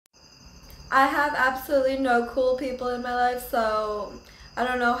I have absolutely no cool people in my life, so I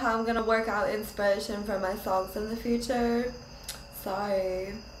don't know how I'm gonna work out inspiration for my songs in the future.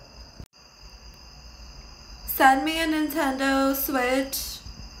 Sorry. Send me a Nintendo Switch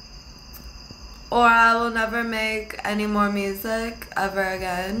or I will never make any more music ever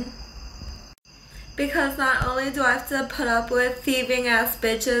again. Because not only do I have to put up with thieving ass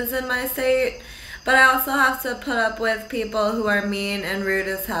bitches in my state, but I also have to put up with people who are mean and rude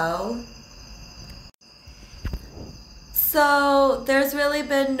as hell. So there's really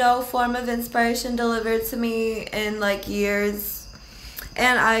been no form of inspiration delivered to me in like years,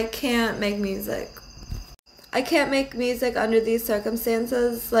 and I can't make music. I can't make music under these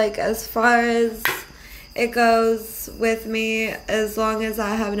circumstances. Like, as far as it goes with me, as long as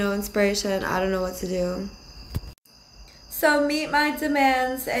I have no inspiration, I don't know what to do. So meet my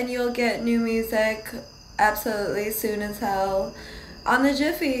demands and you'll get new music absolutely soon as hell on the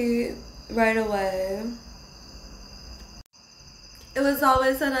Jiffy right away. It was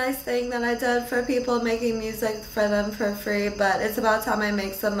always a nice thing that I did for people, making music for them for free, but it's about time I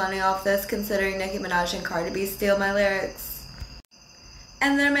make some money off this, considering Nicki Minaj and Cardi B steal my lyrics.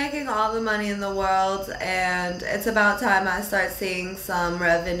 And they're making all the money in the world, and it's about time I start seeing some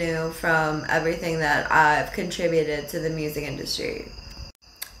revenue from everything that I've contributed to the music industry.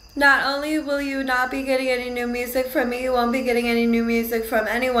 Not only will you not be getting any new music from me, you won't be getting any new music from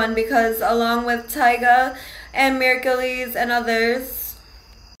anyone, because along with Tyga and Mercules and others,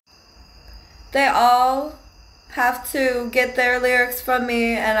 they all have to get their lyrics from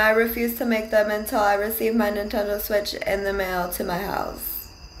me, and I refuse to make them until I receive my Nintendo Switch in the mail to my house.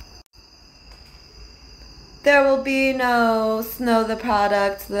 There will be no Snow the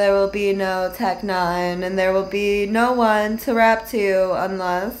Product, there will be no Tech 9, and there will be no one to rap to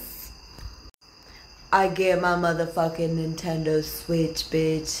unless I get my motherfucking Nintendo Switch,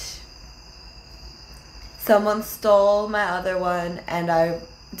 bitch. Someone stole my other one and I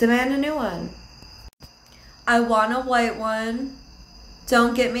demand a new one. I want a white one.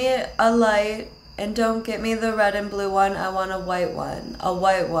 Don't get me a light and don't get me the red and blue one. I want a white one. A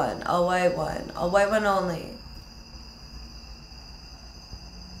white one. A white one. A white one only.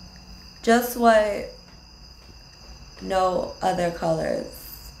 Just white. No other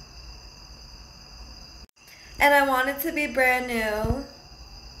colors. And I want it to be brand new.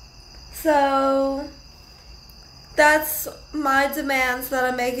 So that's my demands that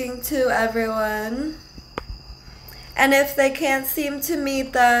I'm making to everyone. And if they can't seem to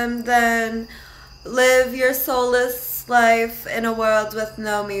meet them, then live your soulless life in a world with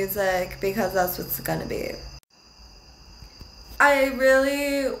no music, because that's what's gonna be. I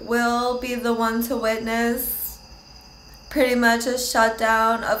really will be the one to witness pretty much a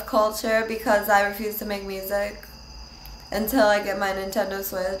shutdown of culture because I refuse to make music until I get my Nintendo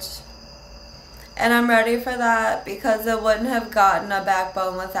Switch. And I'm ready for that because it wouldn't have gotten a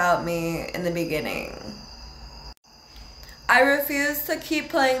backbone without me in the beginning. I refuse to keep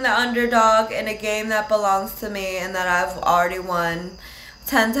playing the underdog in a game that belongs to me and that I've already won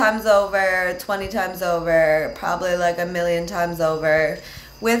 10 times over, 20 times over, probably like a million times over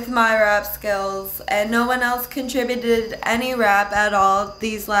with my rap skills, and no one else contributed any rap at all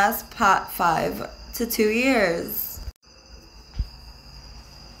these last 5 to 2 years.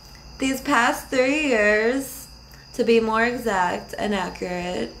 These past 3 years, to be more exact and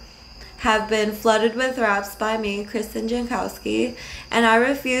accurate, have been flooded with raps by me, Kristen Jankowski, and I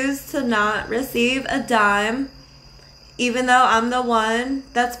refuse to not receive a dime, even though I'm the one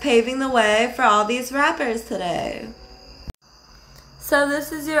that's paving the way for all these rappers today. So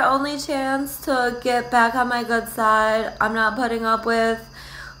this is your only chance to get back on my good side. I'm not putting up with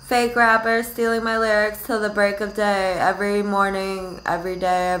fake rappers stealing my lyrics till the break of day, every morning, every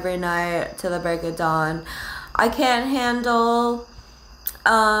day, every night, till the break of dawn. I can't handle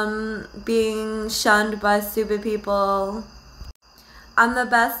being shunned by stupid people. I'm the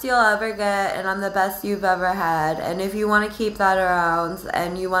best you'll ever get, and I'm the best you've ever had. And if you want to keep that around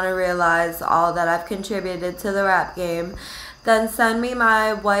and you want to realize all that I've contributed to the rap game, then send me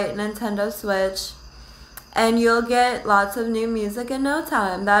my white Nintendo Switch and you'll get lots of new music in no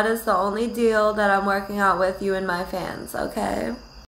time. That is the only deal that I'm working out with you and my fans, okay?